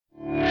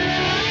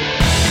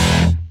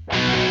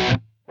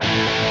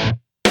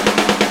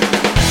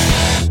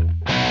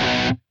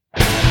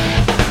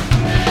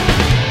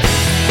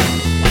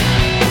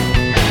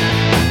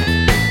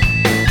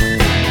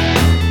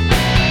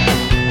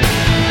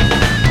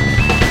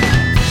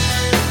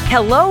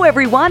Hello,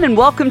 everyone, and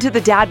welcome to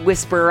the Dad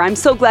Whisperer. I'm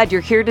so glad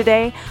you're here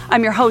today.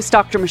 I'm your host,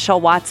 Dr.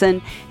 Michelle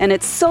Watson, and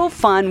it's so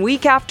fun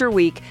week after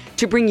week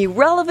to bring you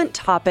relevant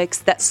topics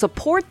that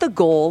support the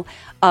goal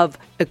of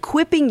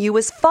equipping you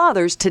as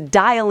fathers to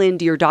dial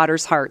into your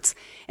daughters' hearts.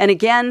 And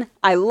again,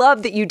 I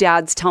love that you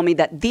dads tell me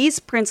that these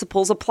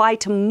principles apply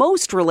to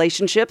most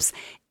relationships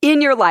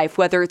in your life,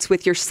 whether it's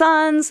with your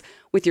sons,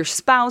 with your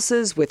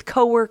spouses, with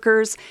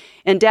coworkers.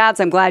 And dads,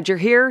 I'm glad you're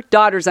here.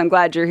 Daughters, I'm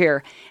glad you're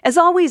here. As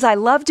always, I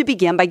love to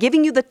begin by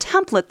giving you the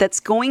template that's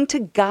going to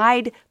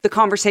guide the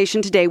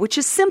conversation today, which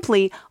is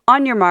simply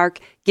on your mark,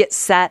 get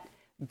set,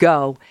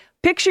 go.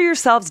 Picture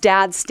yourselves,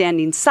 dads,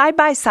 standing side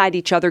by side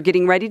each other,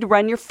 getting ready to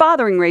run your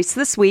fathering race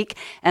this week.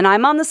 And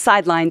I'm on the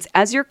sidelines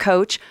as your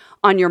coach.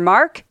 On your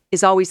mark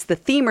is always the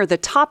theme or the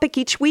topic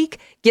each week.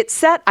 Get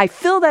set. I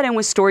fill that in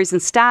with stories and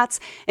stats.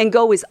 And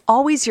go is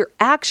always your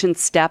action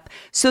step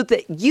so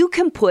that you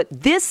can put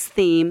this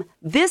theme,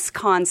 this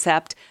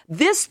concept,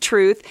 this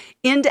truth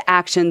into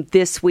action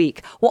this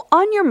week. Well,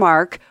 on your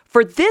mark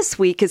for this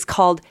week is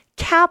called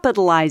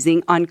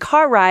Capitalizing on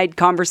Car Ride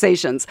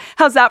Conversations.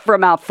 How's that for a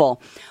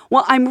mouthful?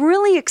 Well, I'm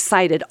really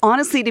excited,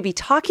 honestly, to be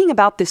talking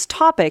about this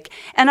topic,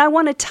 and I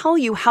want to tell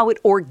you how it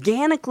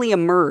organically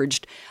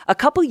emerged a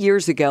couple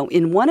years ago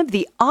in one of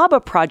the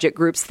ABBA project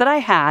groups that I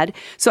had.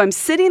 So I'm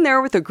sitting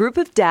there with a group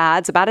of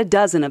dads, about a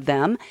dozen of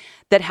them,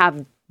 that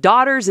have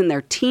daughters in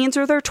their teens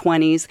or their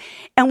 20s,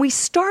 and we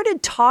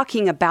started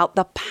talking about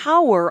the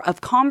power of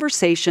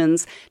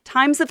conversations,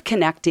 times of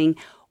connecting,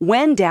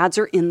 when dads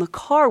are in the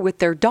car with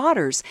their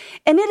daughters.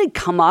 And it had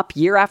come up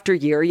year after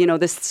year. You know,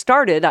 this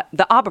started,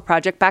 the ABBA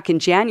project, back in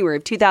January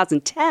of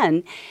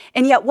 2010.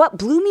 And yet what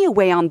blew me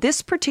away on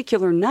this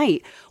particular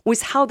night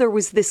was how there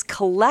was this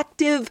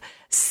collective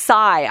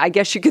sigh, I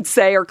guess you could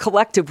say, or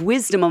collective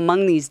wisdom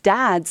among these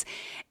dads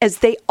as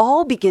they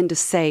all begin to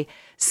say,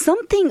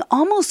 something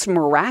almost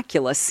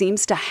miraculous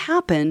seems to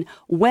happen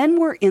when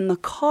we're in the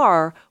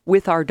car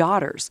with our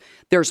daughters.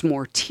 There's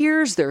more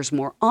tears, there's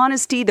more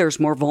honesty, there's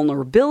more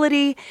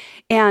vulnerability.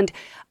 And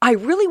I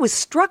really was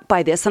struck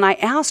by this, and I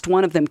asked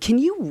one of them, can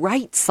you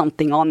write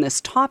something on this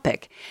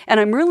topic? And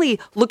I'm really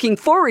looking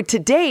forward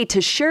today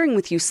to sharing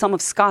with you some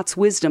of Scott's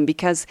wisdom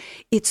because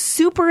it's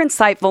super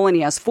insightful, and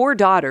he has 4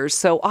 daughters.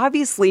 So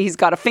obviously he's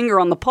got a finger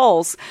on the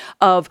pulse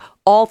of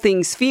all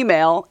things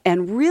female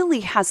and really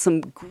has some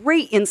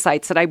great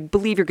insights that I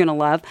believe you're going to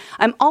love.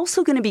 I'm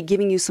also going to be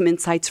giving you some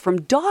insights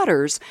from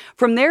daughters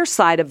from their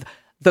side of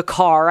the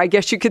car, I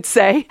guess you could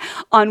say,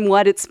 on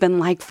what it's been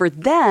like for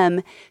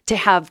them to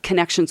have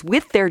connections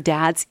with their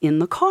dads in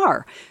the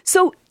car.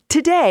 So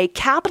today,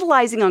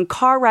 capitalizing on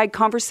car ride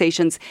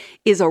conversations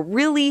is a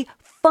really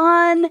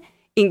fun,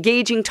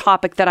 engaging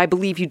topic that I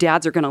believe you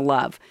dads are going to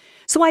love.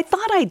 So I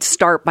thought I'd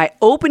start by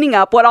opening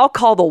up what I'll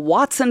call the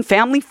Watson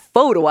family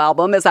photo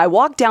album as I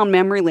walk down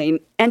memory lane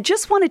and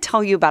just want to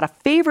tell you about a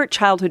favorite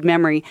childhood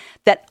memory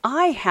that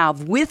I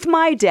have with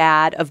my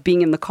dad of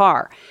being in the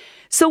car.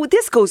 So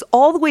this goes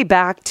all the way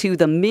back to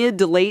the mid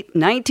to late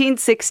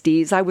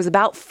 1960s. I was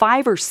about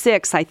 5 or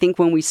 6, I think,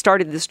 when we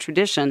started this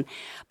tradition.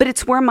 But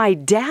it's where my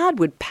dad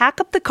would pack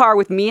up the car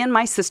with me and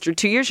my sister,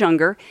 2 years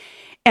younger,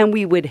 and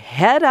we would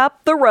head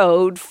up the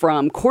road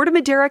from Corte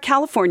Madera,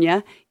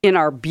 California, in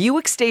our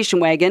Buick station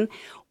wagon,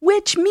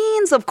 which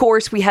means, of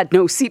course, we had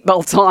no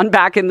seatbelts on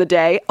back in the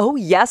day. Oh,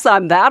 yes,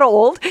 I'm that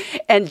old.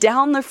 And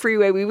down the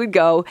freeway we would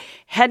go,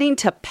 heading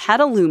to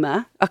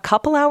Petaluma, a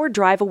couple-hour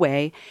drive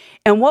away.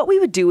 And what we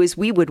would do is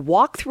we would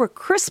walk through a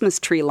Christmas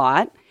tree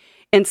lot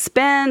and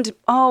spend,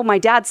 my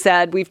dad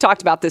said, we've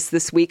talked about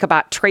this week,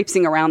 about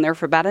traipsing around there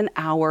for about an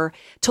hour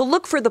to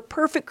look for the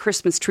perfect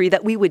Christmas tree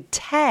that we would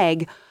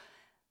tag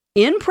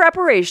in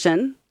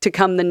preparation to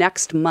come the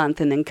next month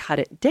and then cut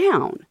it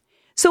down.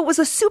 So it was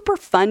a super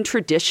fun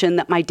tradition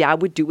that my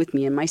dad would do with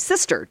me and my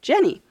sister,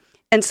 Jenny.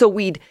 And so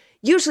we'd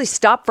usually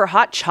stop for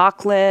hot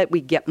chocolate.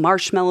 We'd get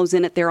marshmallows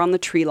in it there on the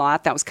tree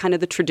lot. That was kind of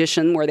the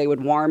tradition where they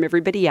would warm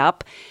everybody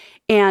up.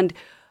 And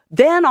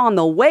then on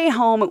the way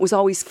home, it was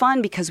always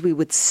fun because we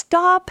would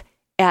stop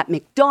at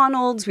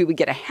McDonald's. We would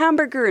get a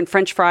hamburger and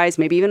French fries,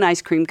 maybe even an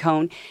ice cream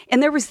cone.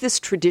 And there was this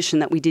tradition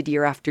that we did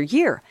year after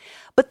year.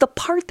 But the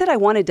part that I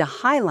wanted to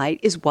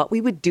highlight is what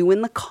we would do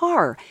in the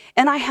car.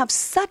 And I have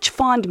such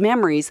fond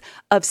memories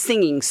of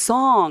singing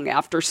song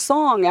after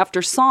song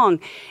after song.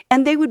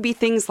 And they would be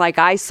things like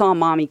I Saw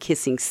Mommy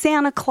Kissing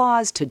Santa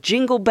Claus to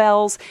Jingle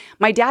Bells.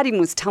 My dad even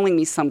was telling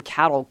me some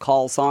cattle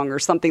call song or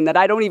something that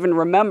I don't even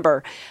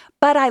remember.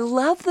 But I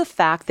love the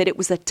fact that it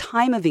was a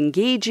time of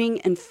engaging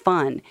and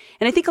fun.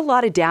 And I think a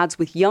lot of dads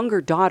with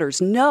younger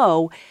daughters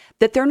know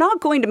that they're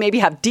not going to maybe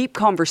have deep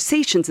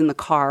conversations in the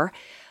car.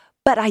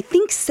 But I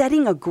think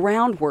setting a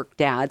groundwork,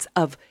 dads,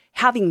 of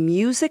having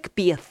music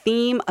be a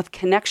theme of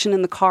connection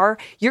in the car,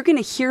 you're going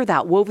to hear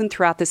that woven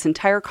throughout this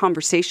entire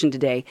conversation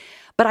today.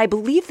 But I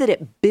believe that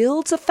it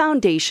builds a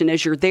foundation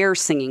as you're there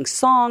singing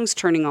songs,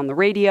 turning on the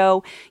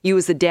radio. You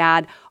as a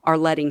dad are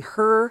letting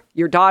her,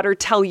 your daughter,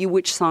 tell you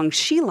which songs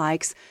she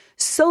likes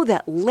so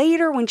that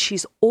later when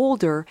she's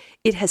older,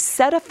 it has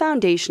set a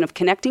foundation of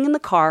connecting in the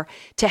car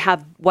to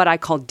have what I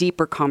call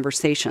deeper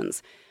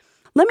conversations.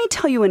 Let me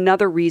tell you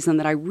another reason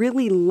that I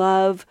really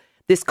love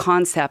this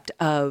concept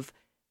of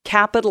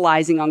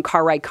capitalizing on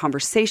car ride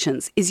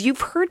conversations is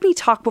you've heard me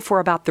talk before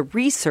about the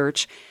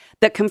research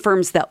that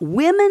confirms that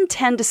women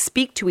tend to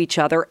speak to each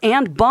other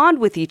and bond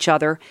with each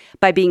other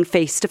by being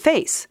face to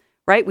face,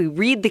 right? We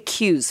read the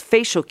cues,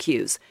 facial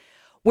cues.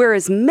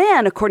 Whereas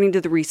men, according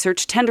to the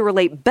research, tend to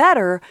relate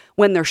better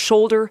when they're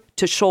shoulder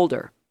to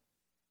shoulder.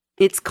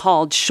 It's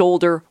called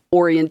shoulder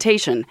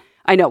orientation.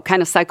 I know,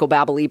 kind of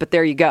psychobabbly, but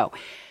there you go.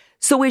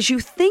 So as you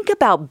think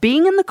about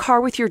being in the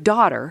car with your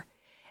daughter,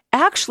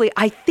 actually,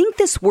 I think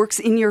this works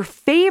in your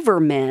favor,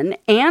 men,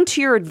 and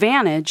to your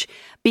advantage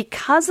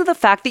because of the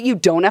fact that you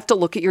don't have to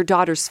look at your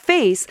daughter's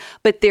face,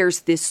 but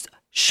there's this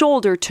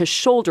shoulder to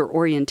shoulder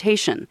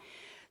orientation.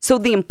 So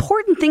the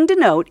important thing to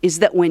note is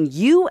that when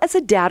you as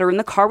a dad are in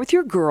the car with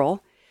your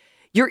girl,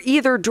 you're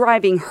either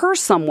driving her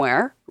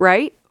somewhere,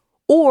 right?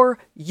 Or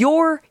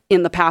you're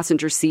in the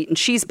passenger seat and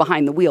she's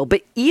behind the wheel.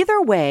 But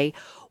either way,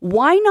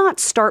 why not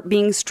start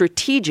being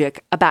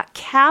strategic about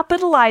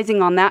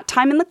capitalizing on that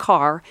time in the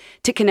car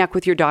to connect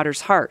with your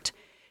daughter's heart?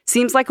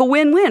 Seems like a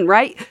win-win,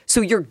 right?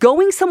 So you're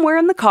going somewhere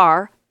in the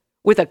car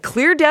with a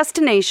clear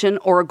destination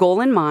or a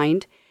goal in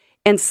mind,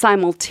 and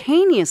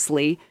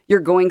simultaneously, you're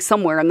going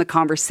somewhere in the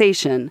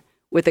conversation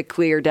with a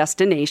clear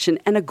destination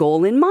and a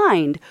goal in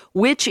mind,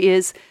 which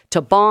is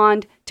to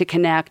bond, to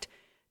connect,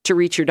 to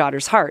reach your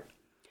daughter's heart.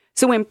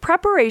 So in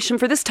preparation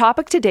for this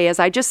topic today, as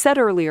I just said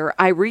earlier,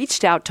 I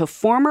reached out to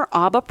former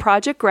ABBA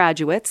Project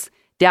graduates,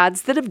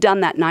 dads that have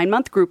done that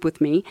 9-month group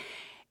with me,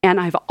 and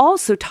I've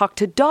also talked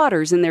to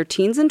daughters in their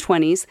teens and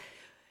 20s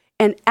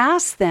and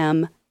asked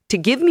them to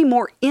give me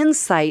more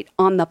insight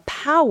on the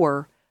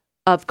power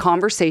of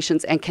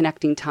conversations and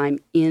connecting time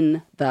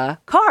in the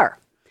car.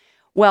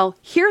 Well,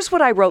 here's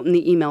what I wrote in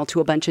the email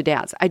to a bunch of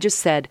dads. I just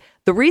said,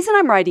 the reason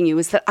I'm writing you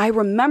is that I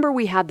remember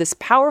we had this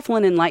powerful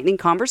and enlightening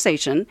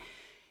conversation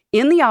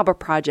in the ABBA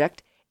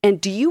Project.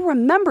 And do you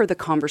remember the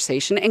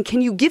conversation? And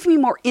can you give me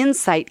more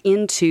insight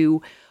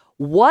into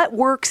what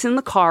works in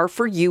the car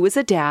for you as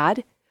a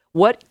dad?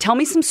 Tell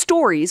me some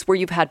stories where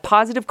you've had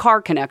positive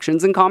car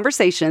connections and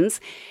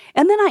conversations.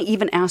 And then I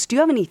even asked, do you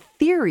have any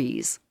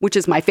theories, which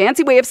is my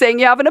fancy way of saying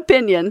you have an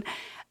opinion,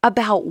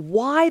 about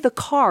why the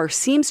car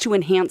seems to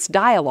enhance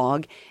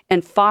dialogue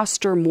and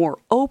foster more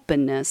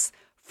openness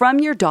from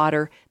your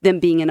daughter than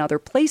being in other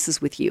places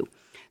with you?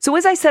 So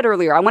as I said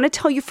earlier, I want to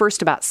tell you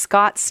first about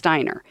Scott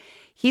Steiner.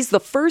 He's the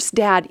first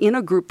dad in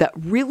a group that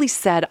really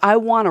said, I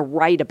want to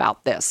write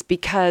about this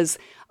because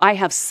I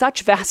have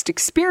such vast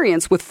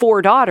experience with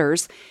 4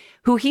 daughters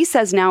who he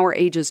says now are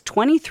ages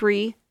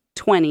 23,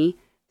 20,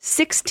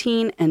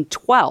 16, and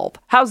 12.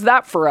 How's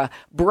that for a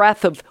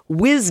breath of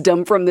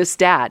wisdom from this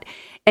dad?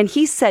 And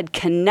he said,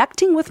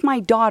 connecting with my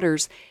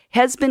daughters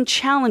has been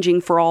challenging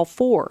for all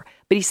 4.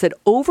 But he said,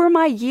 over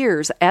my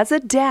years as a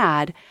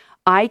dad,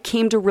 I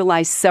came to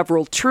realize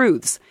several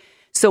truths.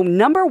 So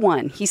number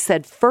 1, he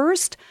said,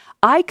 first,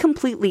 I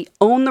completely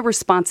own the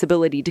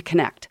responsibility to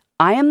connect.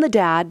 I am the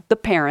dad, the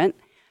parent.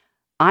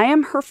 I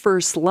am her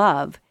first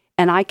love,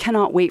 and I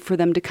cannot wait for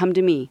them to come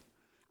to me.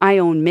 I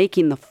own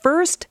making the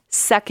first,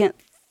 second,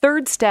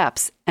 third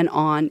steps and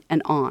on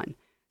and on.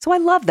 So I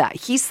love that.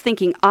 He's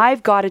thinking,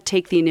 I've got to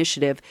take the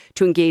initiative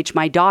to engage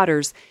my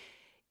daughters.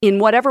 In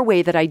whatever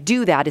way that I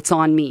do that, it's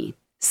on me.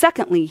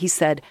 Secondly, he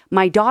said,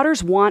 my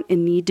daughters want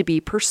and need to be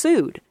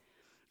pursued.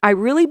 I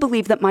really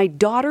believe that my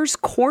daughter's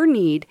core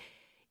need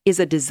is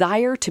a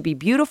desire to be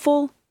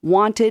beautiful,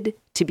 wanted,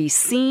 to be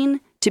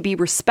seen, to be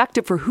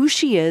respected for who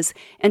she is,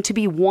 and to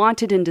be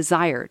wanted and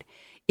desired.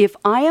 If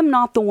I am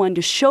not the one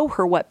to show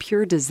her what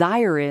pure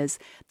desire is,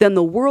 then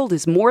the world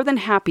is more than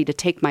happy to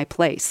take my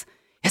place.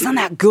 Isn't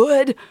that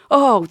good?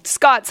 Oh,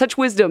 Scott, such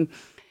wisdom.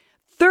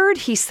 Third,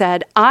 he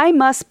said, I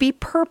must be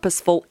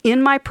purposeful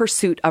in my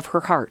pursuit of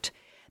her heart.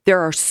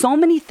 There are so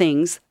many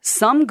things,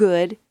 some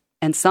good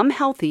and some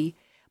healthy,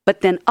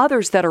 but then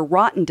others that are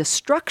rotten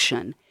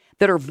destruction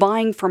that are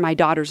vying for my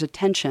daughter's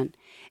attention.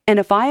 And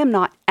if I am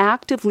not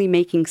actively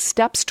making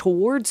steps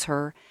towards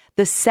her,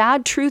 the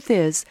sad truth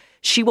is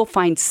she will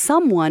find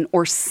someone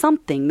or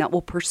something that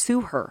will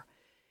pursue her.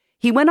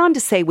 He went on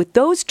to say, with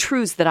those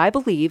truths that I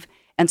believe,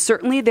 and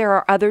certainly there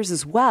are others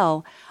as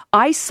well,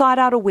 I sought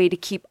out a way to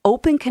keep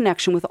open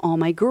connection with all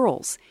my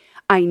girls.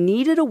 I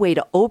needed a way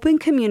to open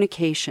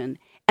communication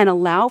and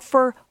allow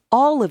for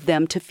all of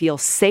them to feel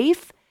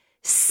safe,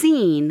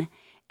 seen,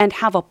 and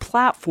have a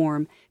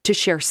platform to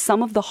share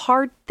some of the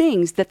hard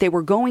things that they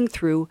were going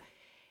through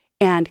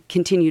and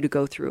continue to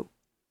go through.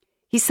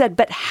 He said,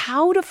 but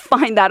how to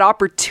find that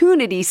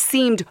opportunity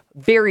seemed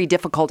very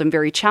difficult and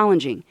very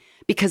challenging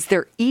because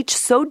they're each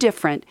so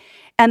different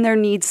and their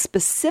needs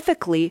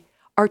specifically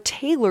are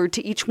tailored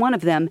to each one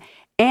of them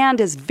and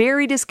as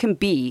varied as can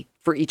be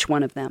for each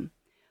one of them.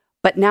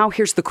 But now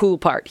here's the cool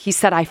part. He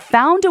said, I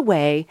found a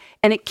way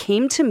and it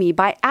came to me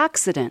by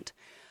accident.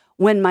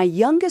 When my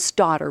youngest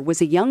daughter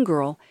was a young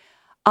girl,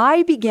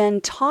 I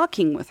began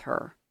talking with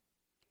her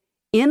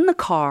in the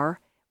car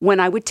when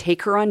I would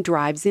take her on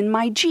drives in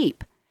my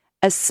Jeep.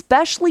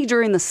 especially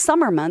during the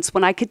summer months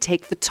when I could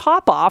take the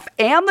top off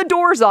and the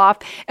doors off,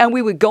 and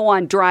we would go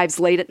on drives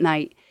late at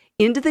night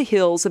into the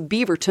hills of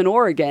Beaverton,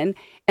 Oregon,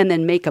 and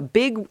then make a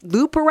big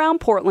loop around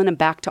Portland and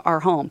back to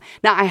our home.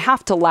 Now, I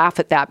have to laugh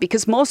at that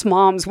because most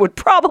moms would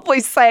probably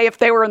say if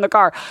they were in the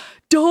car,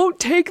 don't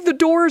take the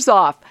doors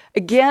off.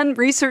 Again,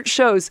 research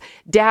shows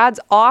dads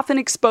often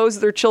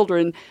expose their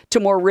children to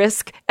more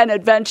risk and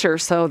adventure.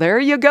 So there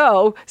you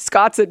go.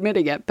 Scott's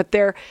admitting it. But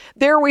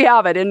there we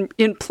have it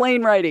in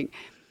plain writing.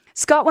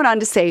 Scott went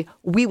on to say,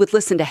 we would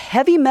listen to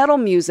heavy metal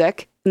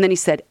music. And then he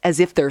said, as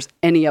if there's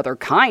any other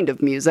kind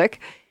of music.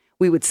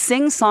 We would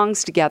sing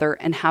songs together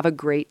and have a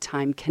great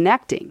time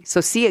connecting.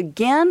 So see,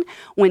 again,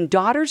 when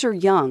daughters are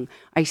young,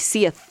 I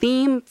see a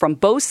theme from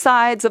both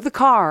sides of the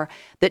car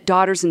that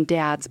daughters and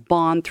dads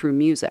bond through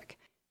music.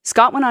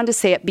 Scott went on to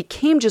say it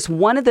became just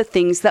one of the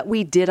things that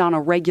we did on a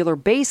regular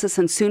basis,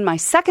 and soon my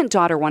second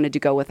daughter wanted to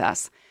go with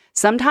us.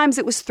 Sometimes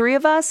it was 3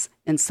 of us,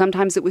 and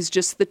sometimes it was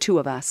just the 2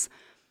 of us.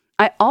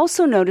 I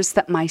also noticed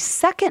that my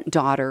second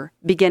daughter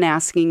began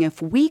asking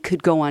if we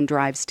could go on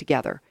drives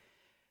together.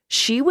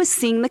 She was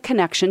seeing the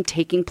connection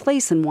taking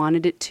place and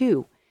wanted it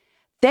too.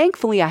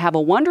 Thankfully, I have a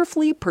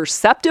wonderfully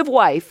perceptive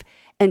wife,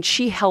 and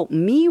she helped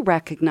me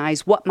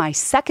recognize what my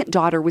second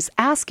daughter was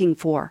asking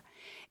for.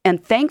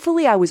 And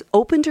thankfully, I was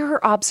open to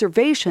her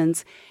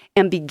observations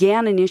and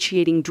began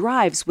initiating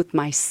drives with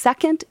my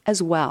second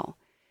as well.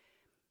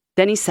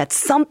 Then he said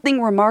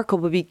something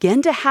remarkable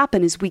began to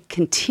happen as we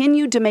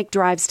continued to make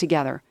drives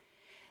together.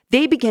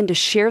 They began to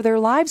share their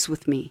lives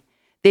with me.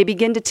 They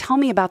began to tell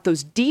me about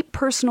those deep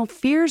personal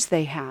fears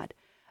they had,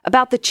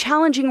 about the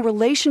challenging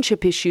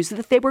relationship issues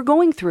that they were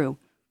going through,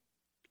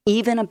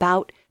 even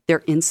about their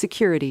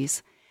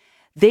insecurities.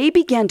 They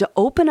began to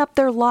open up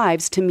their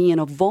lives to me in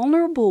a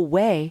vulnerable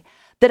way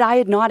that I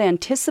had not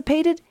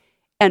anticipated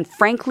and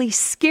frankly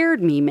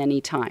scared me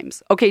many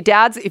times. Okay,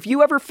 dads, if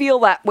you ever feel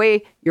that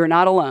way, you're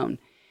not alone.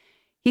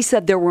 He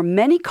said there were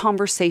many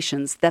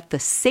conversations that the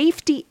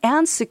safety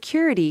and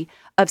security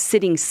of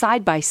sitting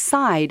side by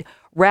side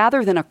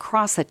rather than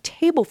across a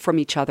table from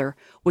each other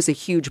was a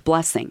huge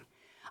blessing.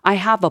 I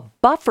have a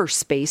buffer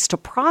space to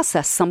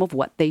process some of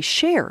what they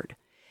shared.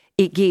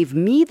 It gave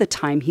me the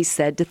time, he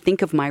said, to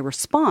think of my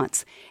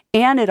response,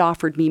 and it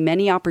offered me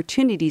many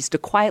opportunities to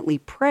quietly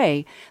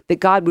pray that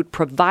God would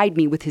provide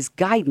me with his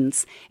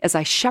guidance as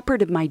I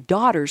shepherded my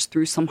daughters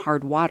through some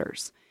hard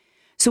waters.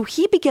 So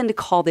he began to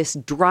call this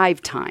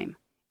drive time.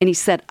 And he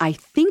said, I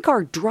think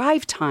our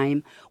drive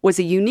time was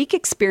a unique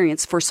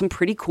experience for some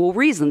pretty cool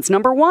reasons.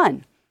 Number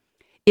one,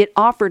 it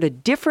offered a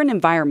different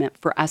environment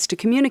for us to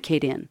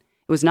communicate in.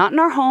 It was not in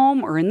our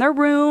home or in their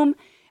room,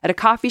 at a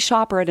coffee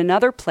shop or at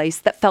another place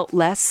that felt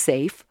less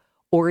safe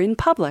or in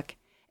public.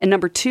 And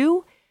number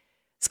two,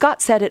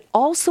 Scott said it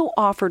also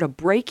offered a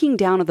breaking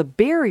down of the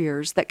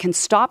barriers that can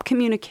stop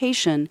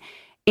communication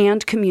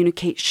and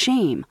communicate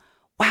shame.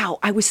 Wow,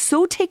 I was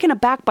so taken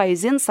aback by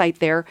his insight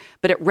there,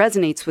 but it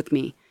resonates with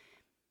me.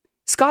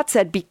 Scott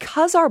said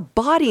because our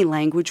body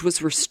language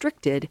was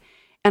restricted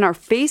and our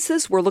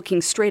faces were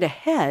looking straight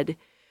ahead,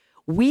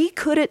 we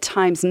could at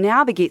times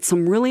navigate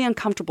some really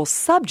uncomfortable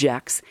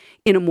subjects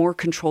in a more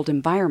controlled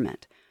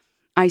environment.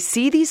 I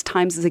see these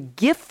times as a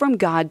gift from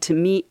God to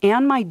me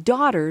and my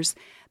daughters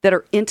that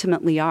are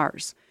intimately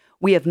ours.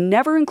 We have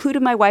never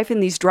included my wife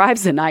in these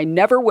drives, and I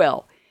never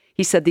will.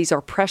 He said these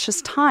are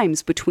precious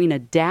times between a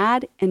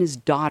dad and his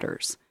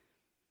daughters.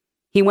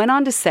 He went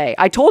on to say,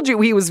 I told you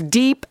he was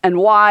deep and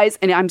wise,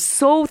 and I'm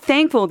so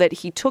thankful that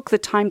he took the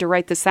time to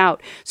write this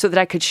out so that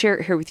I could share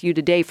it here with you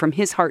today from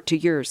his heart to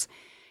yours.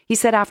 He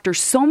said, after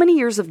so many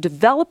years of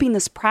developing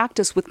this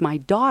practice with my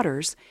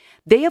daughters,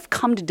 they have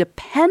come to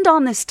depend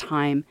on this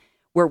time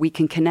where we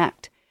can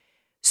connect.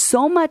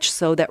 So much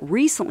so that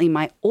recently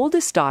my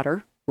oldest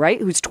daughter,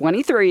 who's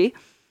 23,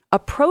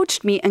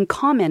 approached me and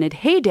commented,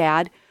 hey,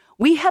 Dad,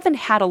 we haven't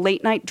had a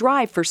late night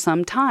drive for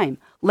some time.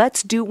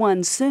 Let's do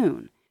one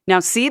soon. Now,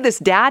 see, this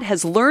dad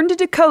has learned to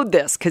decode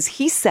this because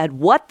he said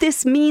what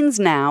this means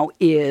now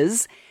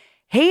is,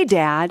 hey,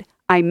 Dad,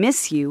 I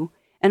miss you,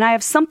 and I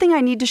have something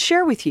I need to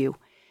share with you.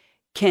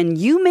 Can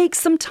you make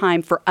some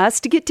time for us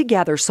to get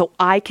together so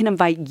I can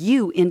invite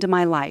you into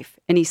my life?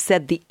 And he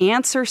said the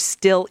answer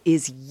still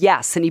is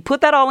yes. And he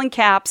put that all in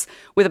caps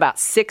with about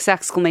 6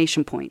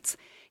 exclamation points.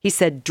 He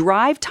said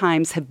drive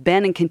times have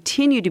been and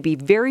continue to be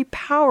very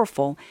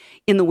powerful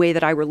in the way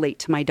that I relate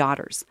to my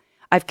daughters.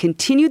 I've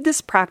continued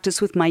this practice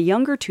with my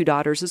younger 2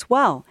 daughters as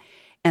well.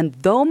 And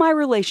though my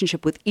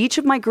relationship with each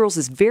of my girls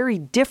is very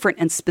different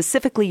and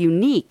specifically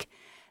unique,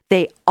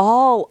 they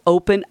all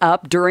open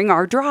up during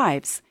our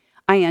drives.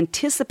 I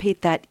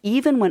anticipate that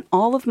even when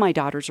all of my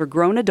daughters are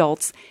grown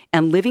adults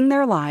and living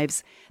their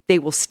lives, they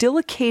will still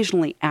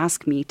occasionally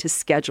ask me to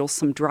schedule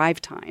some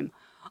drive time.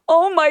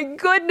 Oh my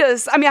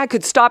goodness. I mean, I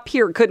could stop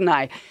here, couldn't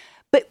I?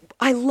 But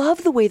I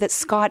love the way that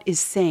Scott is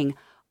saying,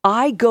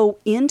 I go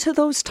into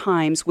those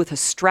times with a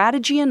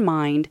strategy in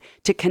mind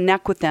to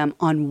connect with them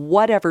on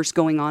whatever's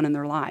going on in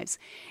their lives.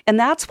 And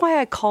that's why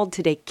I called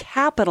today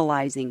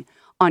capitalizing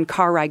on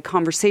car ride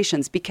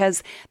conversations,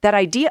 because that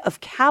idea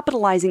of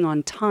capitalizing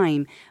on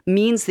time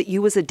means that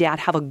you as a dad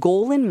have a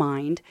goal in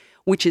mind,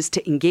 which is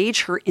to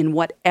engage her in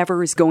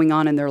whatever is going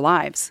on in their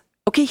lives.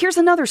 Okay, here's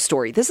another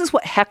story. This is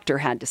what Hector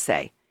had to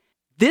say.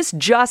 This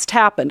just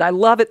happened. I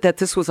love it that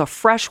this was a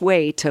fresh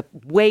way to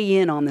weigh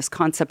in on this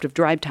concept of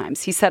drive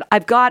times. He said,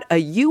 I've got a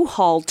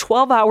U-Haul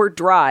 12-hour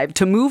drive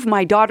to move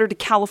my daughter to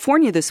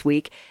California this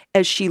week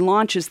as she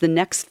launches the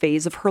next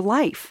phase of her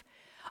life.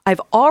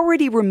 I've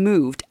already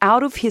removed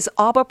out of his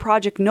ABBA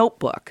Project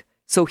notebook.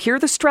 So hear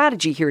the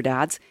strategy here,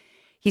 dads.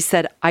 He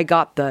said, I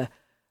got the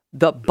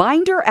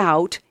binder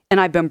out,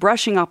 and I've been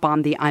brushing up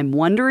on the I'm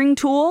wondering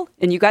tool.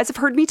 And you guys have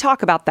heard me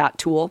talk about that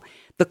tool.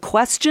 The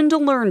question to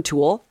learn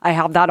tool, I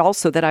have that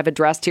also that I've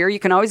addressed here. You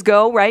can always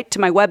go right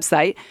to my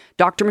website,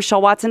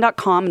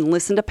 drmichellewatson.com, and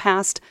listen to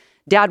past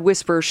Dad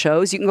Whisperer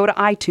shows. You can go to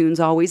iTunes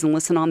always and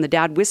listen on the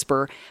Dad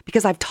Whisperer,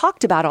 because I've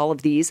talked about all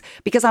of these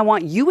because I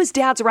want you as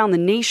dads around the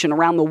nation,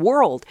 around the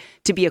world,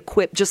 to be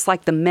equipped just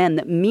like the men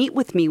that meet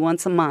with me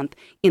once a month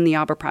in the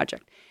ABBA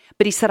Project.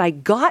 But he said, I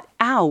got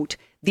out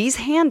these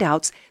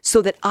handouts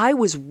so that I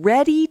was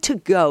ready to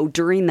go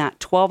during that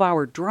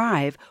 12-hour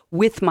drive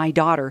with my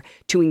daughter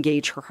to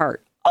engage her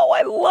heart. Oh,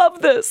 I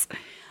love this.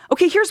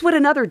 Okay, here's what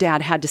another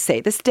dad had to say.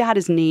 This dad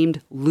is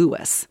named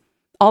Lewis.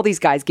 All these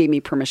guys gave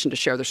me permission to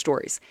share their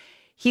stories.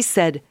 He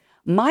said,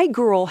 my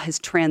girl has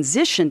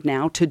transitioned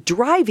now to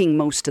driving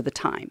most of the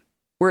time,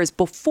 whereas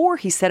before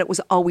he said it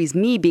was always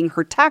me being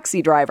her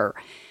taxi driver.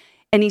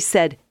 And he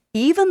said,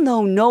 even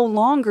though no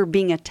longer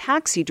being a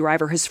taxi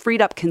driver has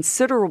freed up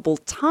considerable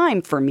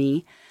time for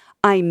me,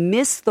 I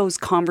miss those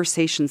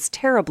conversations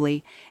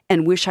terribly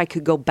and wish I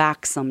could go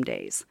back some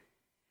days.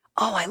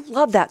 Oh, I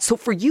love that. So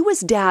for you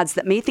as dads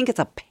that may think it's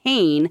a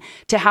pain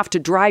to have to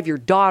drive your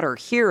daughter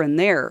here and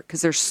there,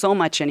 because there's so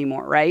much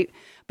anymore, right?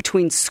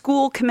 Between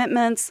school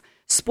commitments,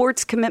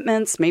 sports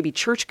commitments, maybe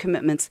church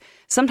commitments,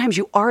 sometimes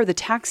you are the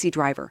taxi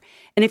driver.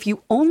 And if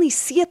you only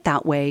see it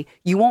that way,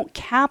 you won't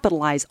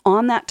capitalize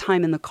on that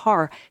time in the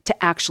car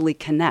to actually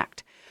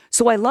connect.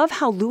 So I love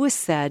how Lewis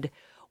said,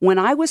 when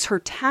I was her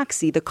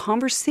taxi, the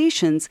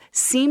conversations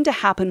seemed to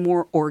happen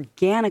more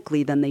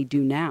organically than they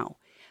do now.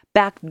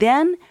 Back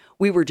then,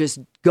 we were just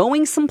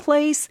going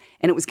someplace,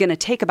 and it was going to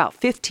take about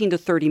 15 to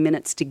 30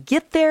 minutes to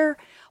get there.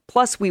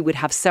 Plus, we would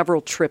have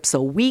several trips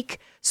a week,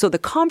 so the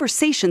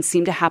conversation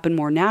seemed to happen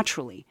more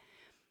naturally.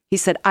 He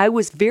said, I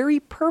was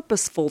very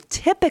purposeful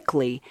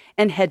typically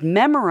and had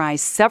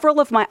memorized several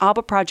of my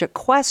ABBA Project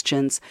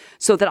questions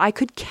so that I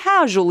could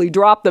casually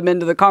drop them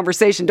into the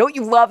conversation. Don't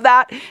you love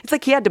that? It's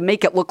like he had to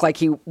make it look like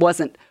he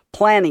wasn't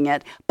planning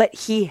it, but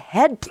he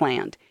had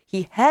planned.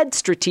 He had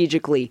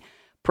strategically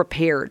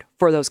prepared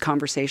for those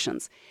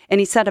conversations.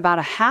 And he said about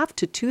a half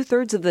to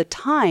 2/3 of the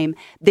time,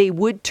 they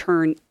would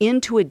turn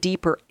into a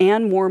deeper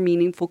and more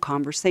meaningful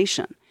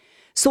conversation.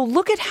 So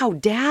look at how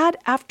dad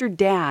after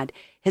dad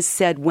has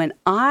said, when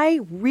I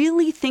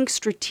really think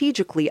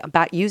strategically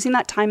about using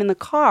that time in the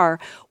car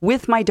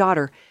with my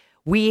daughter,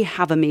 we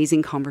have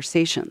amazing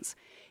conversations.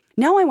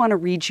 Now I want to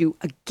read you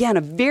again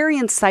a very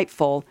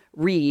insightful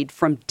read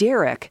from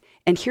Derek,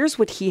 and here's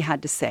what he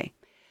had to say.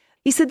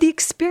 He said, the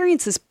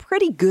experience is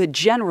pretty good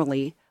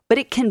generally, but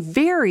it can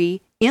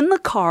vary in the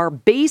car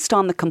based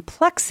on the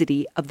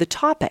complexity of the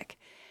topic.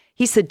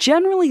 He said,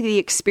 generally the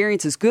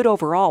experience is good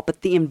overall,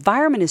 but the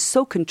environment is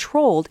so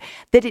controlled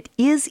that it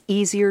is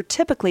easier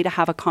typically to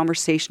have a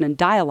conversation and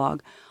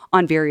dialogue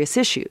on various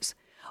issues.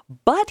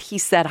 But he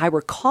said, I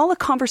recall a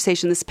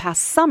conversation this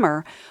past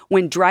summer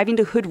when driving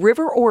to Hood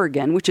River,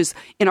 Oregon, which is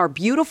in our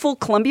beautiful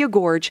Columbia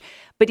Gorge.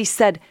 But he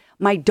said,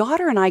 my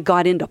daughter and I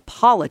got into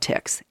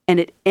politics, and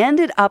it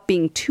ended up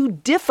being too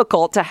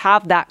difficult to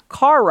have that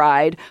car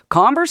ride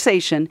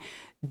conversation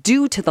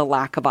due to the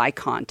lack of eye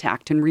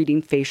contact and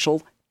reading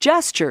facial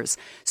gestures.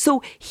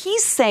 So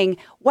he's saying,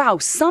 wow,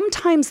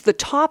 sometimes the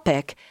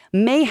topic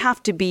may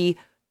have to be,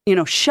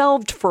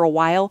 shelved for a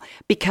while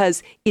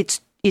because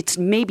it's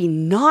maybe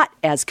not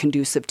as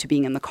conducive to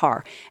being in the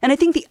car. And I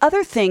think the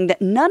other thing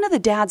that none of the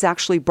dads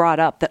actually brought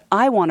up that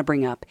I want to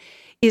bring up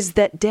is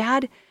that,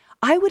 Dad,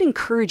 I would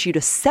encourage you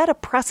to set a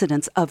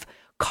precedence of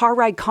car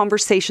ride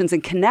conversations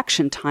and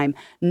connection time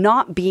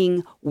not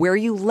being where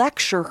you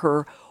lecture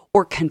her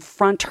or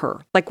confront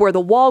her, like where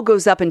the wall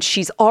goes up and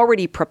she's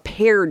already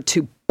prepared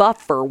to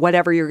buffer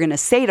whatever you're going to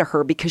say to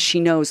her because she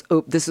knows,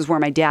 oh, this is where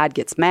my dad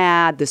gets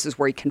mad. This is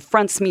where he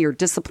confronts me or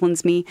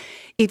disciplines me.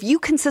 If you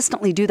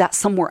consistently do that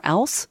somewhere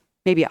else,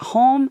 maybe at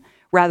home,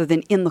 rather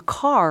than in the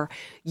car,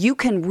 you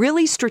can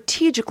really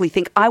strategically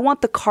think, I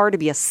want the car to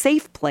be a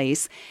safe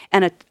place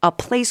and a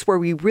place where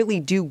we really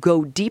do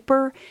go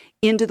deeper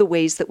into the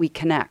ways that we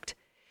connect.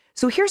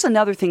 So here's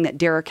another thing that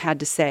Derek had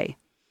to say.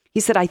 He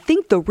said, I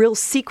think the real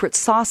secret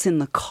sauce in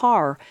the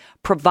car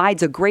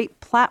provides a great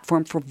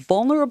platform for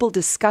vulnerable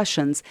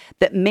discussions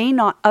that may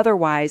not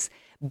otherwise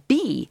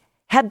be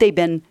had they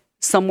been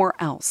somewhere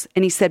else.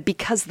 And he said,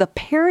 because the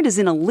parent is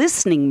in a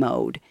listening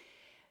mode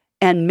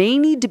and may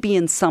need to be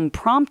in some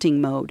prompting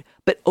mode,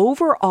 but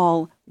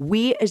overall,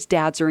 we as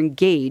dads are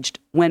engaged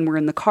when we're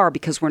in the car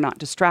because we're not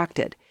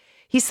distracted.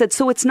 He said,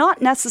 so it's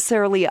not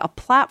necessarily a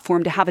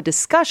platform to have a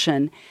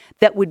discussion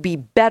that would be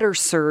better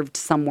served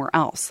somewhere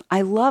else.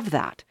 I love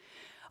that.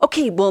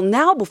 Okay, well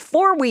now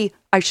before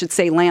I should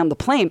say land the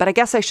plane, but I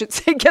guess I should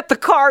say get the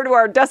car to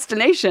our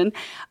destination,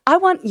 I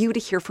want you to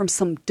hear from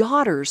some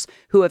daughters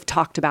who have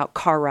talked about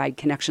car ride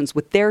connections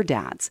with their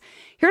dads.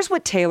 Here's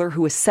what Taylor,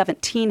 who was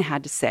 17,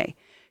 had to say.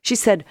 She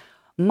said,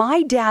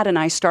 my dad and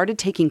I started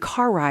taking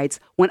car rides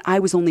when I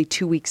was only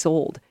 2 weeks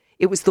old.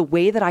 It was the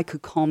way that I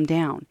could calm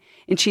down.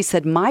 And she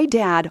said, my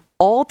dad,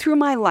 all through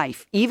my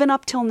life, even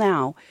up till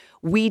now,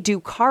 we do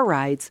car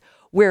rides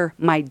where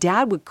my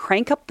dad would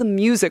crank up the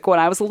music when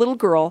I was a little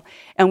girl,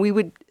 and we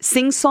would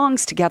sing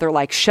songs together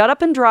like Shut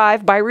Up and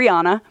Drive by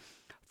Rihanna,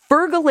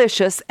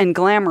 Fergalicious and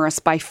Glamorous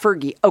by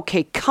Fergie.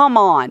 Okay, come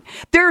on.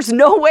 There's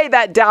no way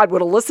that dad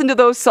would have listened to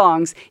those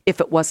songs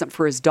if it wasn't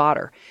for his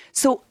daughter.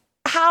 So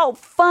how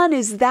fun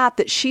is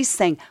that she's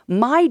saying,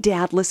 my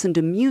dad listened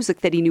to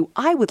music that he knew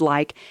I would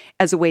like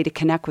as a way to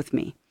connect with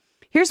me.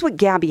 Here's what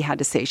Gabby had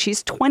to say.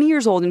 She's 20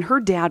 years old, and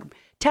her dad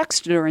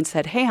texted her and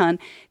said, hey, hon,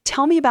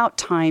 tell me about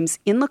times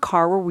in the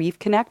car where we've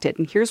connected.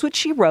 And here's what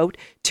she wrote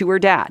to her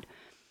dad.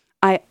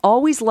 I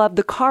always loved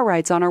the car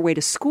rides on our way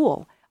to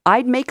school.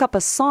 I'd make up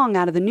a song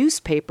out of the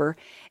newspaper,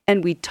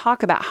 and we'd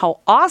talk about how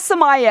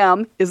awesome I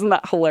am, isn't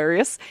that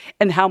hilarious,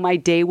 and how my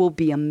day will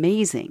be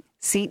amazing.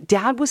 See,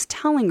 Dad was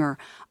telling her,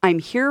 I'm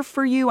here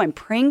for you. I'm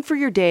praying for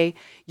your day.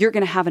 You're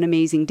going to have an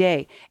amazing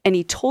day. And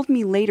he told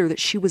me later that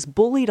she was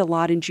bullied a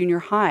lot in junior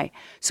high.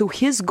 So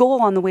his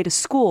goal on the way to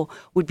school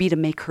would be to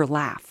make her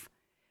laugh.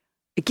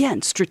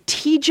 Again,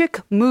 strategic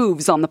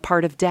moves on the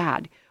part of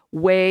Dad.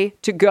 Way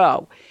to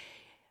go.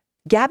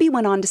 Gabby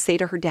went on to say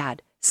to her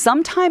dad,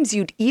 sometimes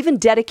you'd even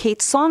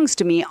dedicate songs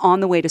to me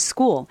on the way to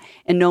school.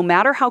 And no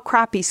matter how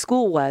crappy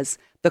school was,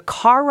 the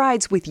car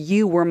rides with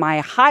you were my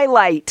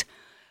highlight.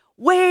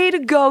 Way to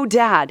go,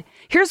 Dad.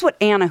 Here's what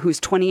Anna, who's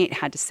 28,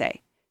 had to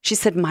say. She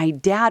said, my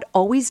dad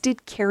always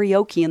did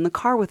karaoke in the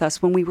car with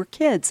us when we were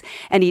kids,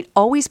 and he'd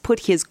always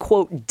put his,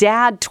 quote,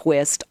 dad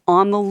twist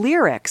on the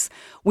lyrics,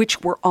 which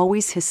were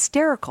always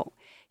hysterical.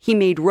 He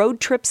made road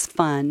trips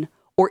fun,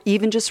 or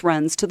even just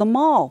runs to the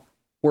mall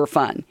were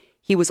fun.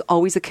 He was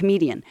always a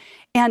comedian.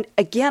 And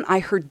again, I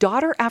heard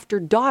daughter after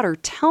daughter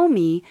tell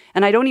me,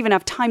 and I don't even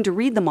have time to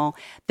read them all,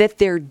 that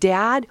their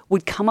dad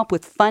would come up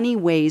with funny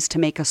ways to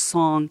make a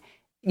song,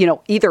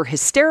 either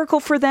hysterical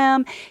for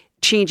them,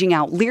 changing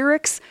out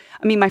lyrics.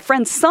 I mean, my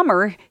friend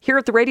Summer here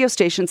at the radio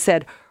station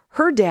said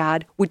her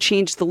dad would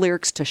change the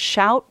lyrics to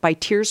Shout by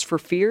Tears for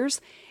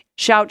Fears.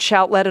 Shout,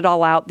 shout, let it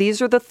all out.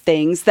 These are the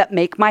things that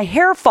make my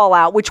hair fall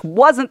out, which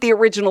wasn't the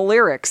original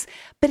lyrics.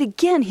 But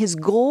again, his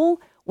goal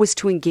was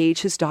to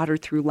engage his daughter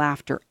through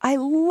laughter. I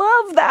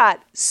love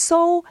that.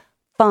 So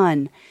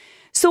fun.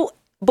 So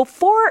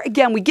before,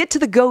 again, we get to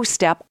the go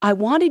step, I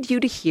wanted you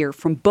to hear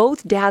from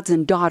both dads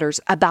and daughters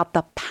about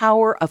the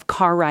power of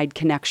car ride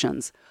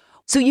connections.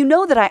 So you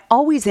know that I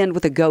always end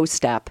with a go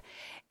step.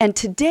 And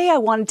today I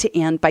wanted to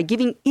end by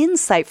giving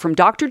insight from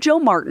Dr. Joe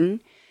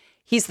Martin.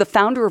 He's the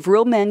founder of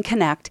Real Men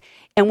Connect.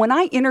 And when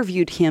I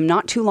interviewed him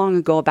not too long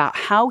ago about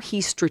how he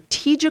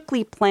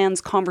strategically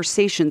plans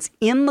conversations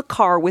in the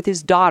car with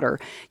his daughter,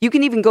 you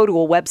can even go to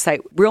a website,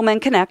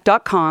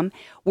 realmenconnect.com,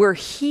 where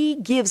he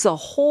gives a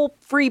whole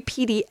free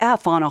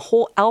PDF on a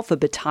whole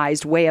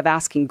alphabetized way of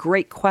asking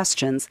great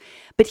questions.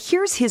 But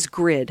here's his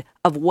grid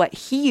of what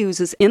he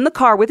uses in the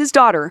car with his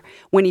daughter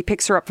when he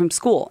picks her up from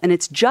school. And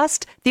it's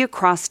just the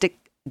acrostic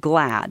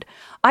GLAD.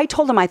 I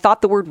told him I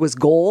thought the word was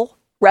goal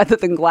rather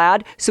than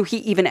glad, so he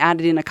even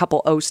added in a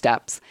couple O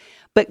steps.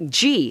 But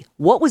G,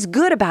 what was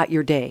good about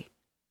your day?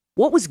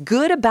 What was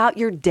good about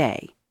your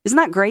day? Isn't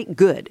that great?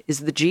 Good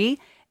is the G.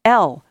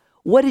 L,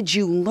 what did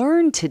you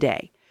learn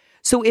today?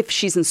 So if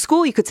she's in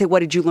school, you could say, what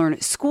did you learn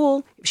at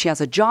school? If she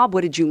has a job,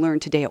 what did you learn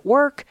today at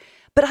work?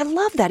 But I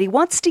love that. He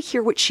wants to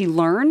hear what she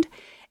learned.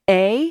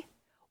 A,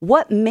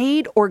 what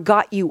made or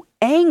got you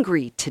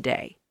angry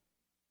today?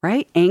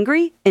 Right?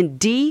 Angry. And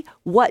D,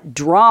 what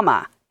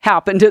drama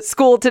happened at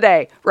school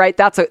today, right?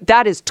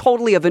 That is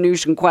totally a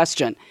Venusian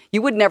question.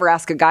 You would never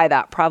ask a guy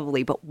that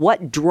probably, but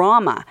what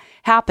drama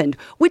happened?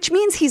 Which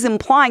means he's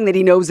implying that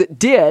he knows it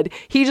did.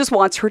 He just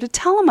wants her to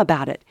tell him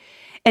about it.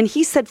 And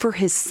he said for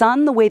his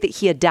son, the way that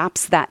he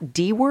adapts that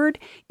D word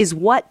is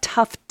what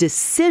tough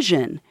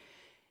decision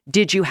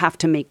did you have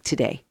to make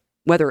today?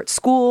 Whether at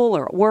school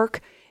or at work.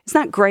 Isn't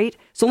that great?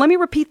 So let me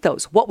repeat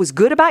those. What was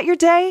good about your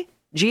day?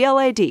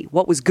 GLAD.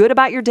 What was good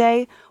about your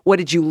day? What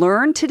did you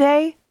learn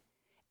today?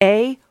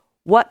 A,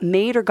 what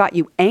made or got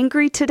you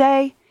angry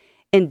today?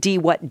 And D,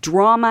 what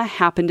drama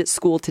happened at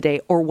school today,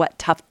 or what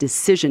tough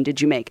decision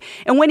did you make?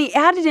 And when he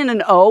added in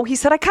an O, he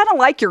said, I kind of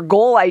like your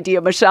goal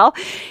idea, Michelle.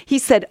 He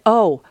said,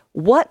 oh,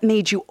 what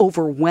made you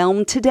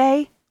overwhelmed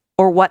today?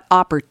 Or what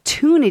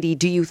opportunity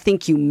do you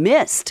think you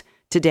missed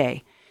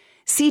today?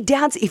 See,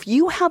 dads, if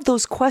you have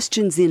those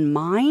questions in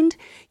mind,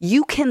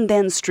 you can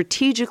then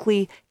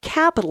strategically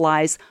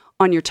capitalize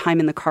on your time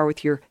in the car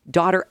with your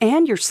daughter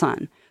and your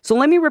son. So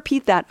let me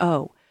repeat that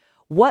O.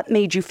 What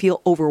made you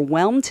feel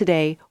overwhelmed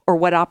today, or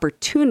what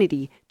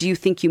opportunity do you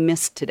think you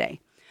missed today?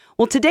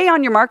 Well, today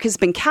On Your Mark has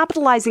been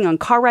capitalizing on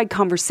car ride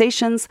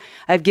conversations.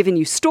 I've given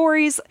you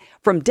stories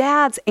from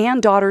dads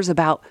and daughters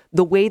about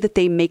the way that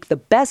they make the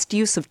best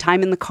use of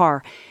time in the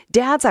car.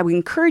 Dads, I would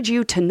encourage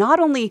you to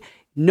not only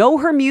know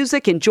her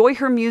music, enjoy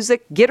her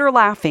music, get her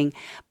laughing,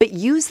 but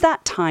use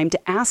that time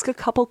to ask a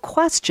couple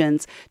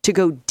questions to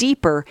go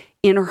deeper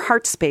in her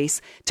heart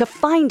space to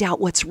find out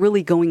what's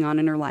really going on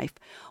in her life.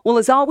 Well,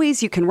 as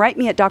always, you can write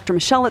me at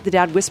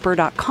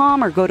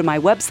drmichelle@thedadwhisperer.com or go to my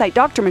website,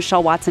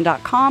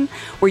 drmichellewatson.com,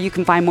 where you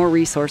can find more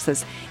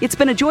resources. It's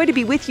been a joy to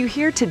be with you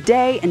here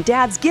today, and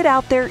dads, get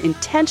out there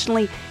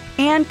intentionally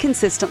and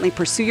consistently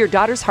pursue your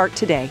daughter's heart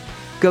today.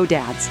 Go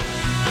Dads.